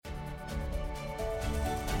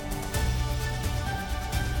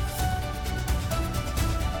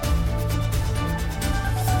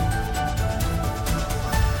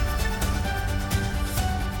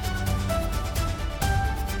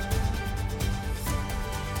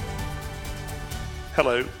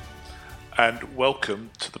Hello, and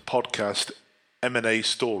welcome to the podcast M&A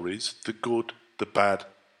Stories, the Good, the Bad,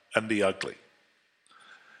 and the Ugly.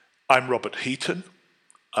 I'm Robert Heaton,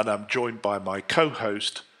 and I'm joined by my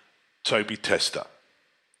co-host, Toby Tester.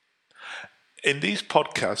 In these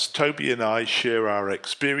podcasts, Toby and I share our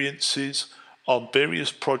experiences on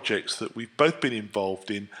various projects that we've both been involved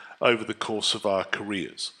in over the course of our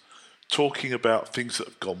careers, talking about things that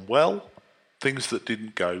have gone well, things that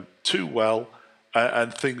didn't go too well,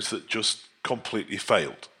 and things that just completely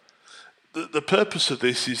failed. The purpose of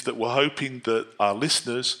this is that we're hoping that our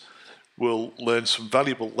listeners will learn some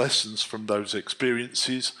valuable lessons from those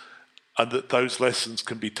experiences and that those lessons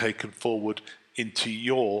can be taken forward into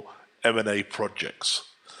your M&A projects.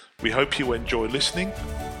 We hope you enjoy listening,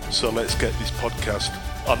 so let's get this podcast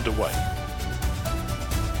underway.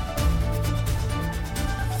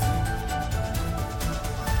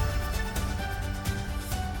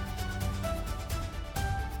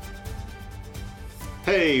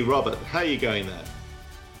 Hey, Robert, how are you going there?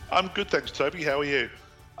 I'm good, thanks, Toby. How are you?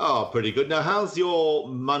 Oh, pretty good. Now, how's your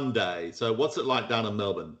Monday? So what's it like down in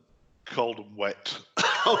Melbourne? Cold and wet.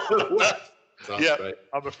 Cold and wet. That's yeah, great.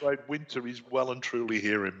 I'm afraid winter is well and truly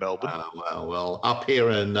here in Melbourne. Well, up here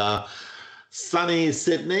in sunny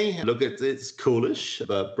Sydney, look, it's coolish,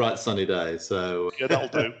 but bright sunny day. So yeah, that'll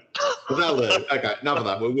do. That'll do. Okay, enough of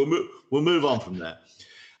that. We'll move on from there.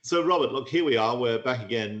 So, Robert, look, here we are. We're back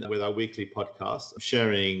again with our weekly podcast,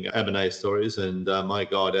 sharing M&A stories. And my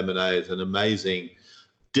God, M&A is an amazing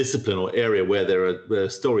discipline or area where there are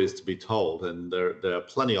stories to be told, and there are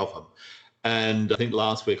plenty of them. And I think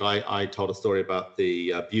last week I told a story about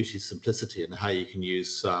the beauty of simplicity and how you can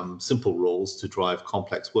use simple rules to drive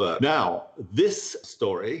complex work. Now, this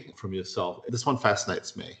story from yourself, this one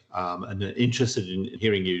fascinates me, and I'm interested in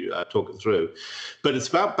hearing you talk it through. But it's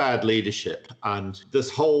about bad leadership. And this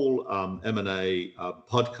whole M&A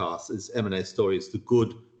podcast is M&A stories, the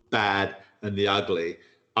good, bad, and the ugly.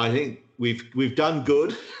 I think we've done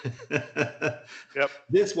good. Yep.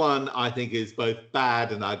 This one, I think, is both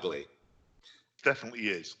bad and ugly. Definitely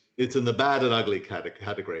is. It's in the bad and ugly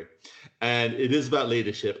category. And it is about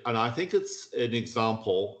leadership. And I think it's an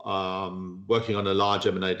example, working on a large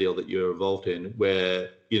M&A deal that you're involved in, where,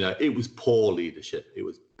 it was poor leadership. It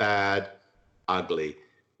was bad, ugly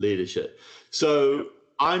leadership. So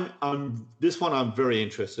this one I'm very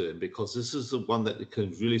interested in, because this is the one that can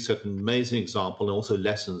really set an amazing example and also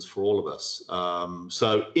lessons for all of us.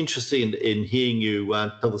 So interested in hearing you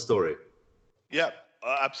tell the story. Yeah.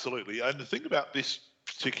 Absolutely. And the thing about this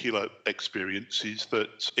particular experience is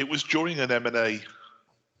that it was during an M&A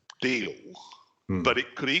deal, but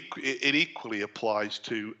it equally applies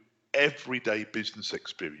to everyday business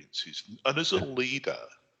experiences. And as a leader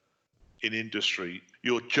in industry,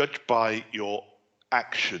 you're judged by your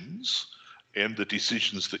actions and the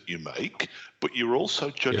decisions that you make, but you're also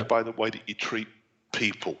judged by the way that you treat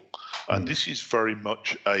people. And this is very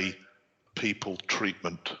much a people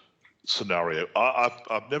treatment scenario.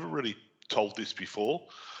 I've never really told this before,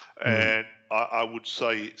 and I would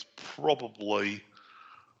say it's probably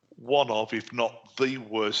one of, if not the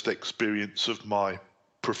worst experience of my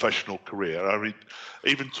professional career. I mean,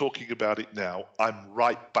 even talking about it now, I'm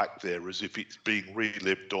right back there as if it's being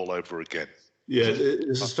relived all over again. Yeah,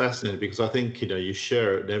 this is fascinating, because I think, you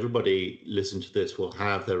share it, and everybody listening to this will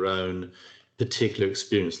have their own particular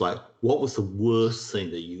experience. Like, what was the worst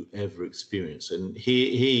thing that you ever experienced? And here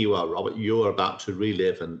you are, Robert, you're about to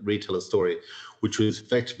relive and retell a story which was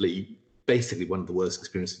basically one of the worst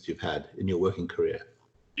experiences you've had in your working career.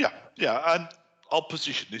 Yeah, and I'll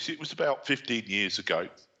position this. It was about 15 years ago.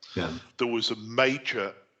 Yeah. There was a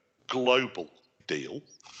major global deal,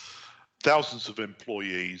 thousands of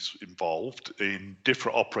employees involved in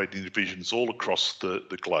different operating divisions all across the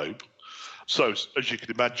globe. So, as you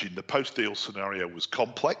can imagine, the post-deal scenario was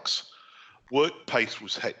complex, work pace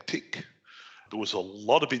was hectic, there was a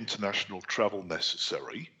lot of international travel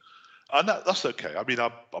necessary, and that's okay. I mean,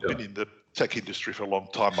 I've been in the tech industry for a long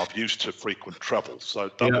time. I'm used to frequent travel, so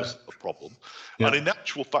that wasn't a problem. Yeah. And in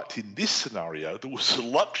actual fact, in this scenario, there was a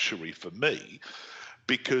luxury for me,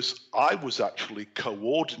 because I was actually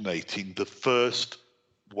coordinating the first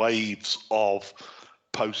waves of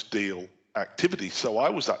post-deal activity. So I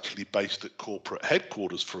was actually based at corporate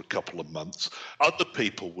headquarters for a couple of months. Other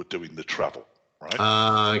people were doing the travel,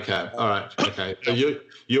 right? Okay. All right. Okay. So you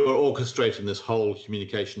were orchestrating this whole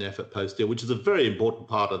communication effort post-deal, which is a very important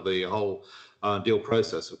part of the whole deal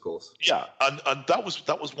process, of course. Yeah, and that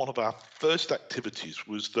was one of our first activities,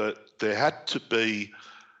 was that there had to be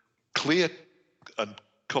clear and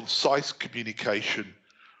concise communication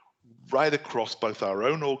right across both our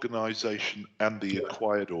own organisation and the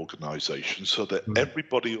acquired organisation, so that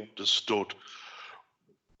everybody understood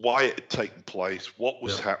why it had taken place, what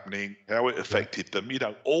was happening, how it affected them,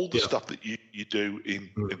 all the stuff that you do in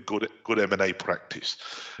good M&A practice.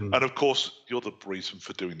 And of course, the other reason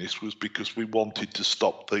for doing this was because we wanted to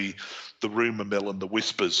stop the rumour mill and the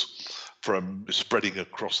whispers from spreading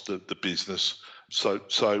across the business. So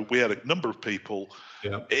we had a number of people,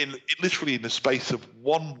 literally in the space of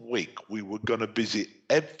 1 week, we were going to visit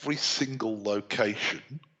every single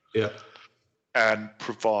location and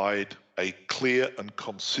provide a clear and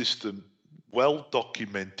consistent,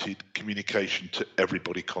 well-documented communication to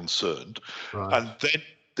everybody concerned. Right. And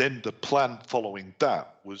then the plan following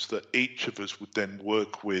that was that each of us would then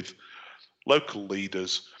work with local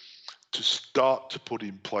leaders to start to put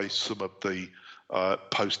in place some of the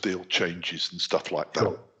post-deal changes and stuff like that.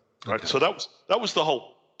 Sure. Right. Okay. So that was the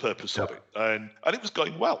whole purpose of it, and it was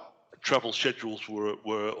going well. Travel schedules were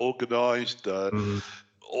organised.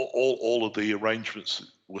 All of the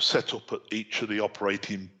arrangements were set up at each of the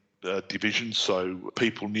operating divisions, so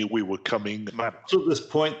people knew we were coming. So at this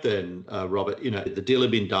point then, Robert, the deal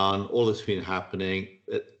had been done, all this has been happening,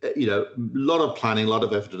 a lot of planning, a lot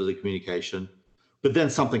of effort into the communication, but then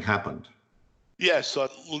something happened. Yeah, so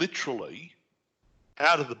literally,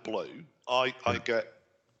 out of the blue, I get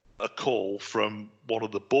a call from one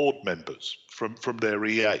of the board members from their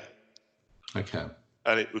EA. Okay.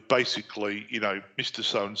 And it was basically, Mr.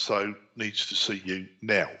 So-and-so needs to see you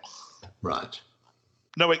now. Right.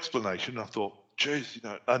 No explanation. I thought, geez,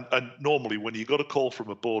 and normally when you got a call from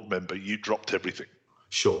a board member, you dropped everything.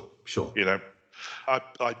 Sure. I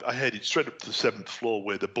headed straight up to the 7th floor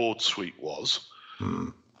where the board suite was.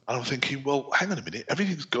 And I'm thinking, well, hang on a minute,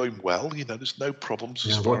 everything's going well. There's no problems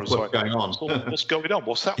as far as what's going on? What's going on?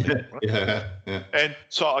 What's happening? Right? Yeah. And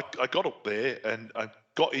so I got up there and I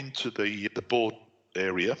got into the board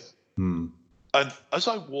area. And as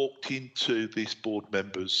I walked into this board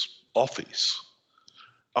member's office,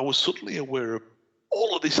 I was suddenly aware of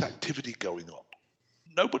all of this activity going on.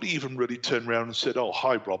 Nobody even really turned around and said, "Oh,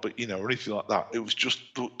 hi, Robert," or anything like that. It was just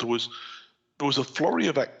there was a flurry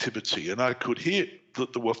of activity, and I could hear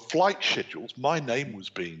that there were flight schedules. My name was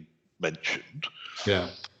being mentioned,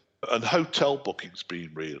 and hotel bookings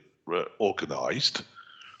being organised.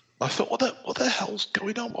 I thought, what the hell's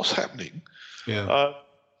going on? What's happening? Yeah.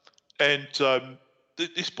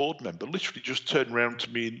 This board member literally just turned around to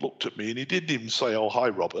me and looked at me, and he didn't even say, "Oh, hi,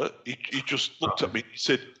 Robert." He just looked at me and he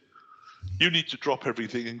said, "You need to drop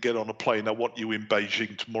everything and get on a plane. I want you in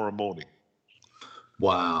Beijing tomorrow morning."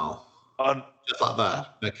 Wow. And just like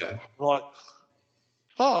that. Okay. Like,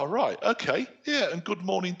 oh, right. Okay. Yeah. And good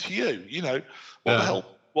morning to you.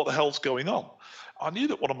 What the hell's going on? I knew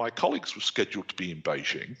that one of my colleagues was scheduled to be in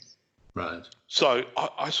Beijing. Right. So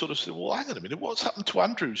I sort of said, well, hang on a minute. What's happened to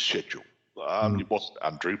Andrew's schedule? It wasn't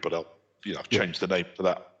Andrew, but I've changed the name for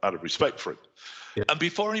that out of respect for him. Yeah. And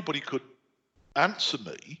before anybody could answer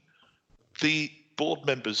me, the board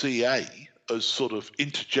member's EA has sort of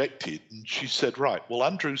interjected, and she said, right, well,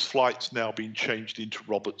 Andrew's flight's now been changed into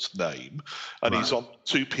Robert's name, and he's on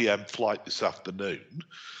 2 p.m. flight this afternoon.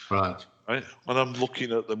 Right. And I'm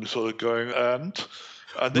looking at them sort of going, and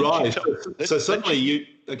then right. So suddenly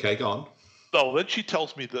okay, go on. No, then she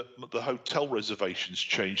tells me that the hotel reservation's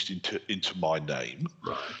changed into my name.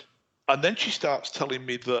 Right. And then she starts telling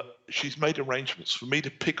me that she's made arrangements for me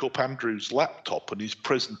to pick up Andrew's laptop and his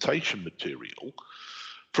presentation material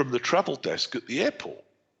from the travel desk at the airport.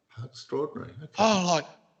 How extraordinary. Okay. Oh, like,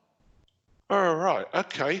 oh, right,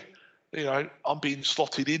 okay. I'm being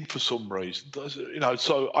slotted in for some reason.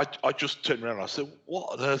 So I just turned around and I said,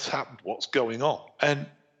 what on earth happened? What's going on? And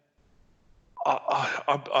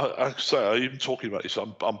I say, even talking about this,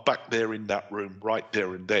 I'm back there in that room right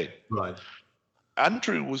there and then. Right.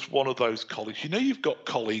 Andrew was one of those colleagues. You've got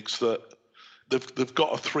colleagues that they've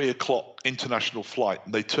got a 3 o'clock international flight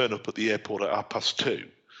and they turn up at the airport at 2:30.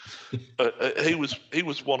 He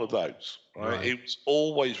was one of those. Right? He was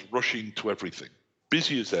always rushing to everything,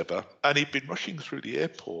 busy as ever, and he'd been rushing through the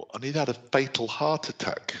airport and he'd had a fatal heart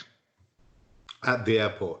attack. At the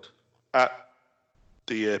airport. At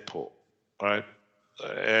the airport. Right.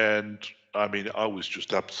 And I mean, I was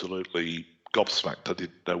just absolutely gobsmacked. I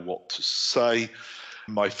didn't know what to say.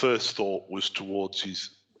 My first thought was towards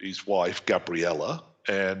his wife, Gabriella,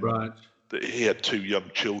 and he had 2 young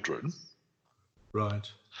children. Right.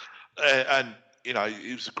 And he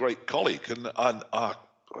was a great colleague. And I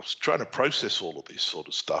was trying to process all of this sort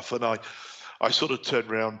of stuff. And I sort of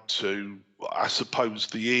turned around to, I suppose,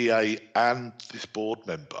 the EA and this board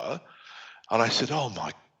member. And I said, oh,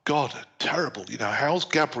 my God, terrible. How's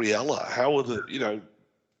Gabriella? How are the,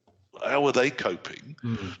 how are they coping?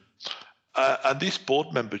 Mm. And this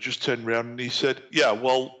board member just turned around and he said, yeah,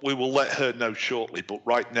 well, we will let her know shortly, but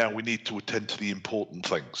right now we need to attend to the important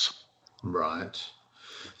things. Right.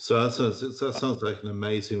 So that sounds like an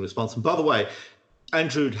amazing response. And by the way,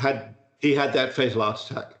 Andrew had that fatal heart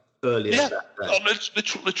attack earlier that day.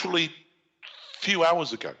 It's literally a few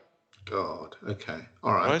hours ago. God. Okay.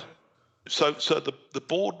 All right. So the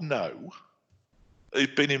board know,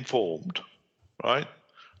 they've been informed, right?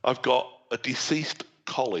 I've got a deceased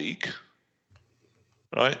colleague,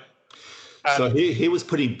 right? And so he was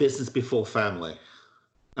putting business before family,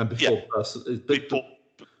 and before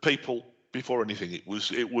people before anything. It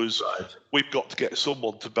was right. We've got to get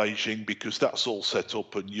someone to Beijing because that's all set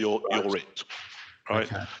up and you're it,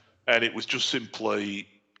 right? Okay. And it was just simply,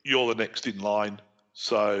 you're the next in line,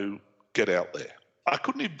 so get out there. I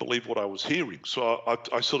couldn't even believe what I was hearing. So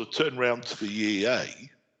I sort of turned around to the EA,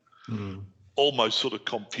 almost sort of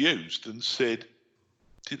confused, and said,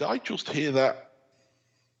 did I just hear that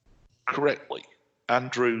correctly?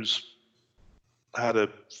 Andrew's had a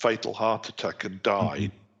fatal heart attack and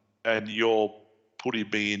died, and you're putting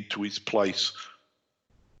me into his place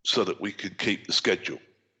so that we can keep the schedule.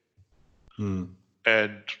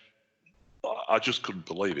 And I just couldn't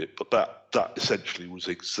believe it, but that essentially was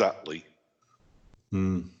exactly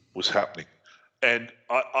was happening. And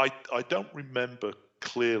I don't remember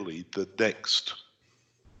clearly the next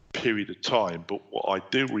period of time, but what I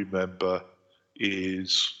do remember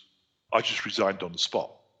is I just resigned on the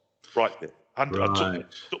spot, right there. And I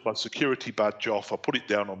took my security badge off, I put it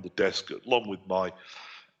down on the desk along with my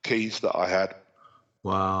keys that I had.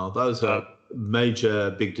 Wow, that was a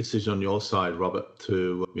major big decision on your side, Robert,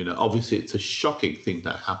 to, obviously it's a shocking thing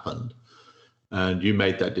that happened, and you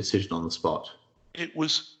made that decision on the spot. It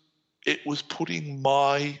was putting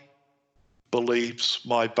my beliefs,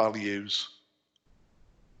 my values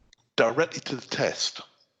directly to the test.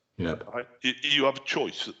 Yep. Right? You have a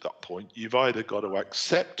choice at that point. You've either got to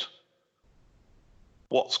accept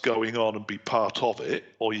what's going on and be part of it,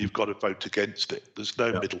 or you've got to vote against it. There's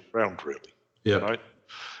no middle ground, really. Yeah. Right.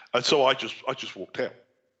 And so I just walked out.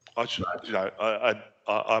 I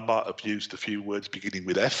might have used a few words beginning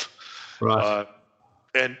with F. Right.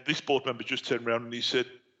 And this board member just turned around and he said,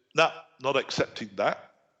 "No, not accepting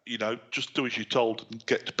that. Just do as you're told and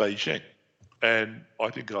get to Beijing." And I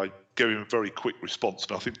think I gave him a very quick response,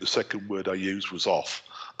 and I think the second word I used was off.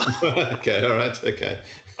 Okay, all right, okay.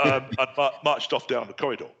 And marched off down the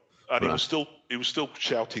corridor, and he was still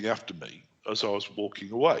shouting after me as I was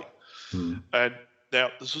walking away. And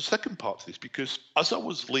now there's a second part to this, because as I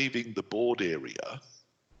was leaving the board area,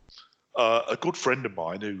 a good friend of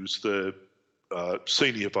mine who's the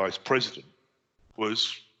senior vice president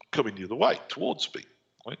was coming the other way towards me,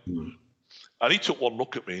 right? And he took one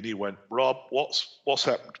look at me and he went, "Rob, what's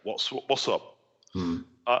happened? What's up?" And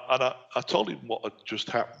I told him what had just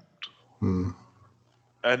happened.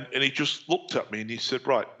 And he just looked at me and he said,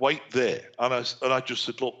 "Right, wait there." And I just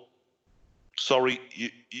said, "Look, sorry,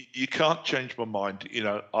 you can't change my mind.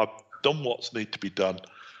 I've done what's need to be done."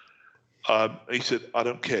 He said, "I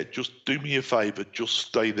don't care. Just do me a favor. Just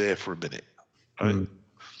stay there for a minute." Right?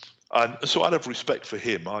 And so out of respect for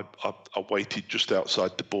him, I waited just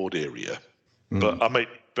outside the board area. But I made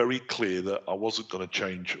it very clear that I wasn't going to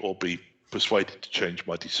change or be persuaded to change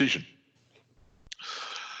my decision.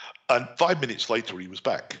 And 5 minutes later, he was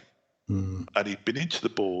back. And he'd been into the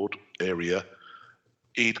board area.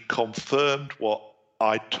 He'd confirmed what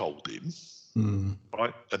I'd told him,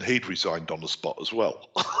 right? And he'd resigned on the spot as well.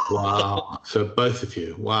 Wow. So both of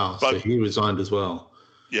you. Wow. So he resigned as well.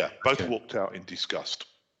 Yeah, both walked out in disgust.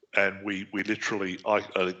 And we literally, I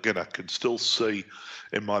can still see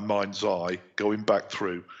in my mind's eye, going back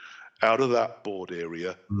through, out of that board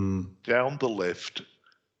area, down the lift,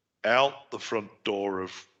 out the front door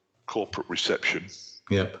of corporate reception.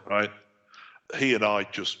 Yep. Right. He and I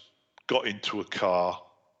just got into a car.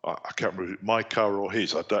 I can't remember my car or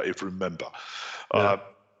his. I don't even remember. Yeah.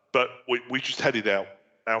 But we just headed out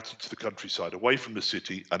into the countryside, away from the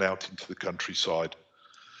city and out into the countryside,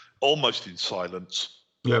 almost in silence.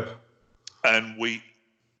 Yep. And we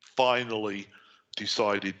finally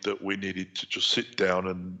decided that we needed to just sit down,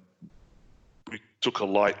 and we took a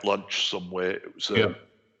light lunch somewhere. It was a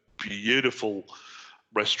beautiful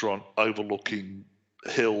restaurant overlooking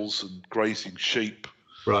hills and grazing sheep.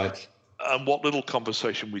 Right. And what little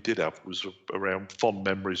conversation we did have was around fond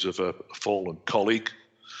memories of a fallen colleague,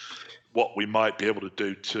 what we might be able to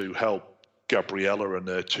do to help Gabriella and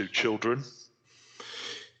her two children.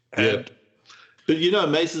 And But it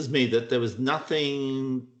amazes me that there was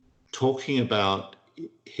nothing talking about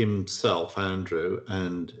himself, Andrew,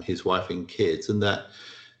 and his wife and kids, and that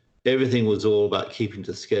everything was all about keeping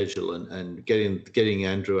to schedule and getting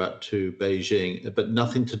Andrew out to Beijing, but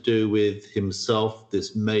nothing to do with himself,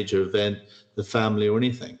 this major event, the family, or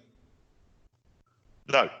anything.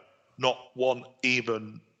 No, not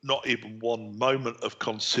even one moment of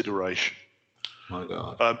consideration. My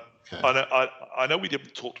God. Okay. I know we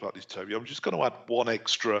didn't talk about this, Toby. I'm just going to add one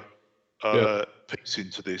extra piece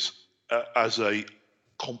into this as a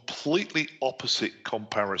completely opposite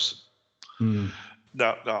comparison.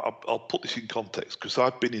 Now I'll put this in context because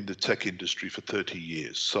I've been in the tech industry for 30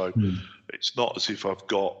 years, so it's not as if I've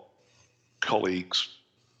got colleagues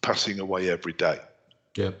passing away every day.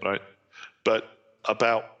 Yeah. Right. But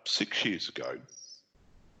about 6 years ago,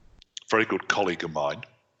 a very good colleague of mine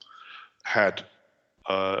had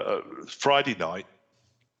Friday night,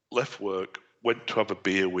 left work, went to have a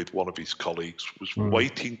beer with one of his colleagues, was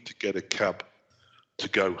waiting to get a cab to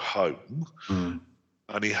go home,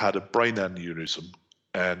 and he had a brain aneurysm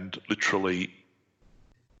and literally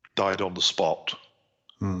died on the spot.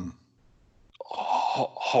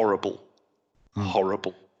 Horrible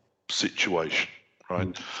situation,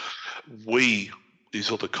 right?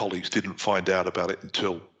 These other colleagues didn't find out about it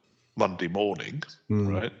until Monday morning,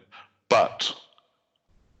 right? But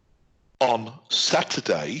on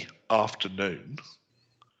Saturday afternoon,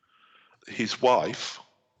 his wife,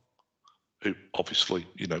 who obviously,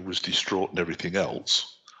 was distraught and everything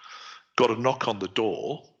else, got a knock on the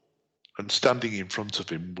door, and standing in front of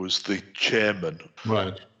him was the chairman.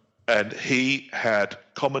 Right. And he had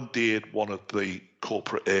commandeered one of the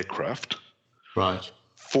corporate aircraft. Right.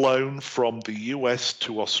 Flown from the US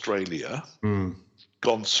to Australia,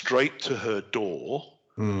 gone straight to her door,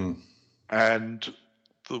 and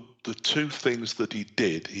the two things that he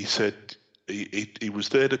did, he said he was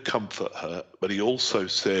there to comfort her, but he also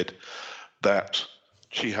said that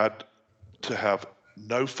she had to have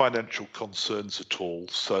no financial concerns at all,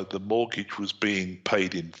 so the mortgage was being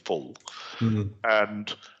paid in full,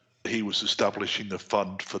 and he was establishing a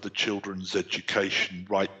fund for the children's education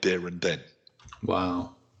right there and then.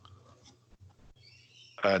 Wow.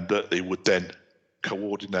 And that they would then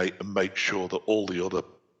coordinate and make sure that all the other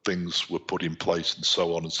things were put in place and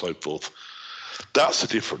so on and so forth. That's the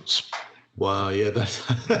difference. Wow, yeah, that's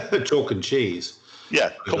chalk and cheese.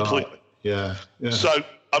 Yeah, completely. Yeah. So,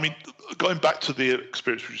 I mean, going back to the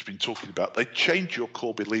experience we've just been talking about, they change your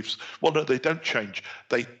core beliefs. Well, no, they don't change.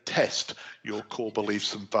 They test your core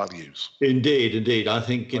beliefs and values. Indeed. I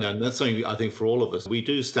think, and that's something I think for all of us, we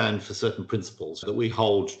do stand for certain principles that we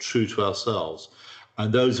hold true to ourselves.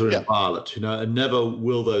 And those are inviolate, and never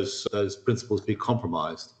will those principles be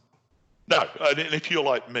compromised. No, and if you're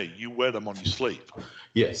like me, you wear them on your sleeve.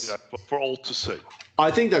 Yes. For all to see. I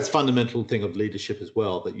think that's a fundamental thing of leadership as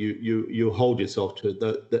well, that you hold yourself to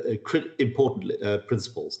the important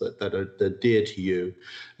principles that are dear to you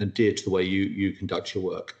and dear to the way you conduct your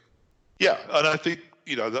work. Yeah, and I think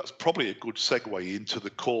that's probably a good segue into the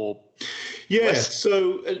core. Yeah,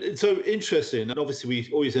 so interesting, and obviously we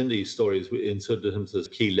always end these stories in terms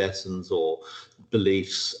of key lessons or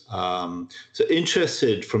beliefs. So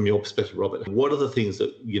interested from your perspective, Robert, what are the things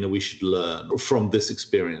that we should learn from this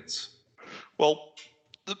experience? Well,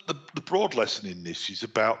 the broad lesson in this is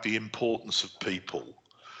about the importance of people.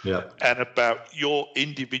 Yeah. And about your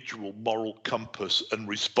individual moral compass and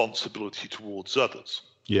responsibility towards others.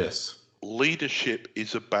 Yes. Leadership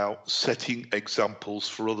is about setting examples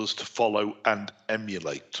for others to follow and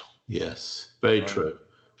emulate. Yes, very true.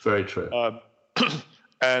 Very true.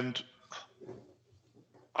 And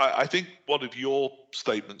I think one of your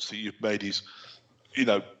statements that you've made is,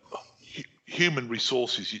 human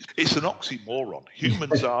resources, it's an oxymoron.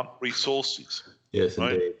 Humans aren't resources. Yes,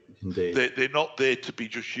 right? Indeed. They're not there to be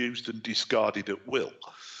just used and discarded at will.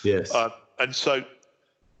 Yes. And so,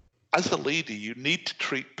 as a leader, you need to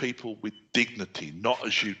treat people with dignity, not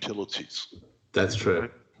as utilities. That's true.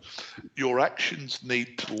 Right? Your actions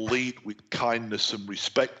need to lead with kindness and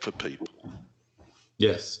respect for people.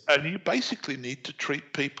 Yes. And you basically need to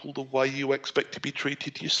treat people the way you expect to be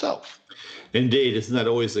treated yourself. Indeed. Isn't that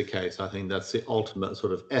always the case? I think that's the ultimate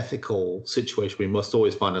sort of ethical situation we must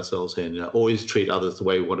always find ourselves in. Always treat others the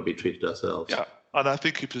way we want to be treated ourselves. Yeah. And I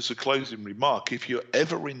think if there's a closing remark, if you're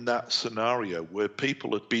ever in that scenario where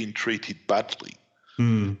people are being treated badly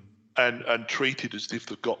and treated as if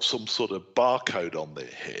they've got some sort of barcode on their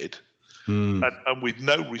head and with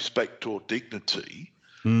no respect or dignity,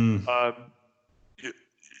 you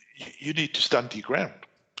need to stand your ground.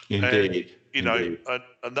 Indeed. And,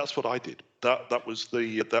 and that's what I did. That was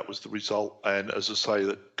the result. And as I say,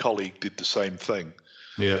 that colleague did the same thing.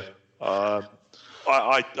 Yeah.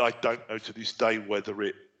 I don't know to this day whether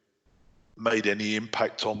it made any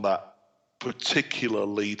impact on that particular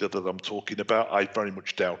leader that I'm talking about. I very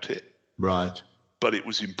much doubt it. Right. But it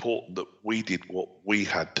was important that we did what we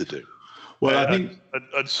had to do. Well, I think,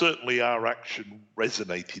 and certainly our action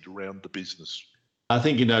resonated around the business. I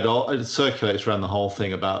think, it circulates around the whole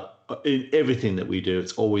thing about in everything that we do,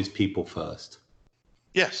 it's always people first.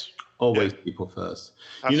 Yes. Always people first.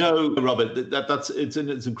 Absolutely. Robert, it's an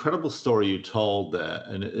incredible story you told there,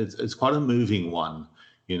 and it's quite a moving one.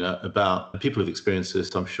 About people who've experienced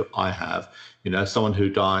this. I'm sure I have. Someone who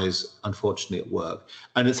dies unfortunately at work,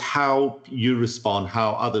 and it's how you respond,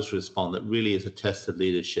 how others respond, that really is a test of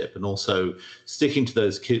leadership, and also sticking to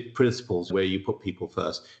those principles where you put people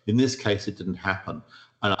first. In this case, it didn't happen.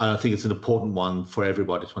 And I think it's an important one for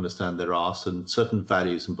everybody to understand. There are certain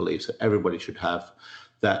values and beliefs that everybody should have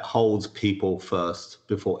that holds people first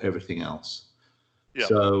before everything else. Yeah.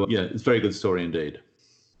 So, it's a very good story indeed.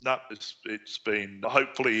 No, it's been,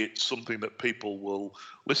 hopefully it's something that people will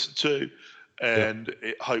listen to, and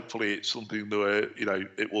hopefully it's something that,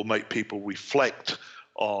 it will make people reflect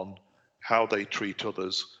on how they treat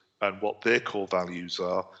others and what their core values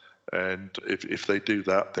are. And if they do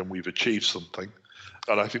that, then we've achieved something.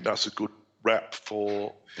 And I think that's a good wrap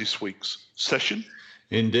for this week's session.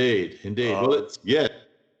 Indeed. Well,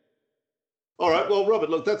 All right. Well,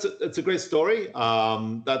 Robert, look, it's a great story.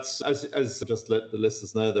 That's as just let the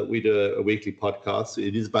listeners know that we do a weekly podcast.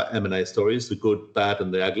 It is about M&A stories, the good, bad,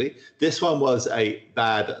 and the ugly. This one was a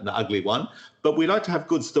bad and ugly one, but we like to have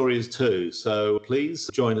good stories too. So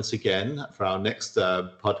please join us again for our next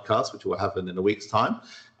podcast, which will happen in a week's time.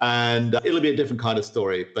 And it'll be a different kind of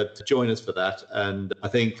story, but join us for that. And I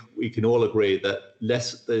think we can all agree that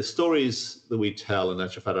the stories that we tell in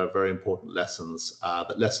Natural Fat are very important lessons,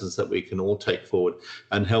 lessons that we can all take forward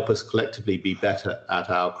and help us collectively be better at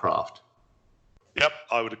our craft. Yep,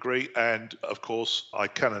 I would agree. And of course, I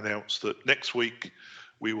can announce that next week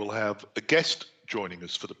we will have a guest joining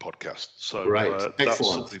us for the podcast. So that's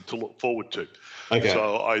something to look forward to. Okay.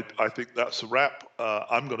 So I think that's a wrap.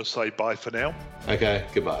 I'm going to say bye for now. Okay,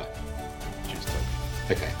 goodbye. Cheers,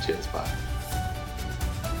 Toby. Okay, cheers, bye.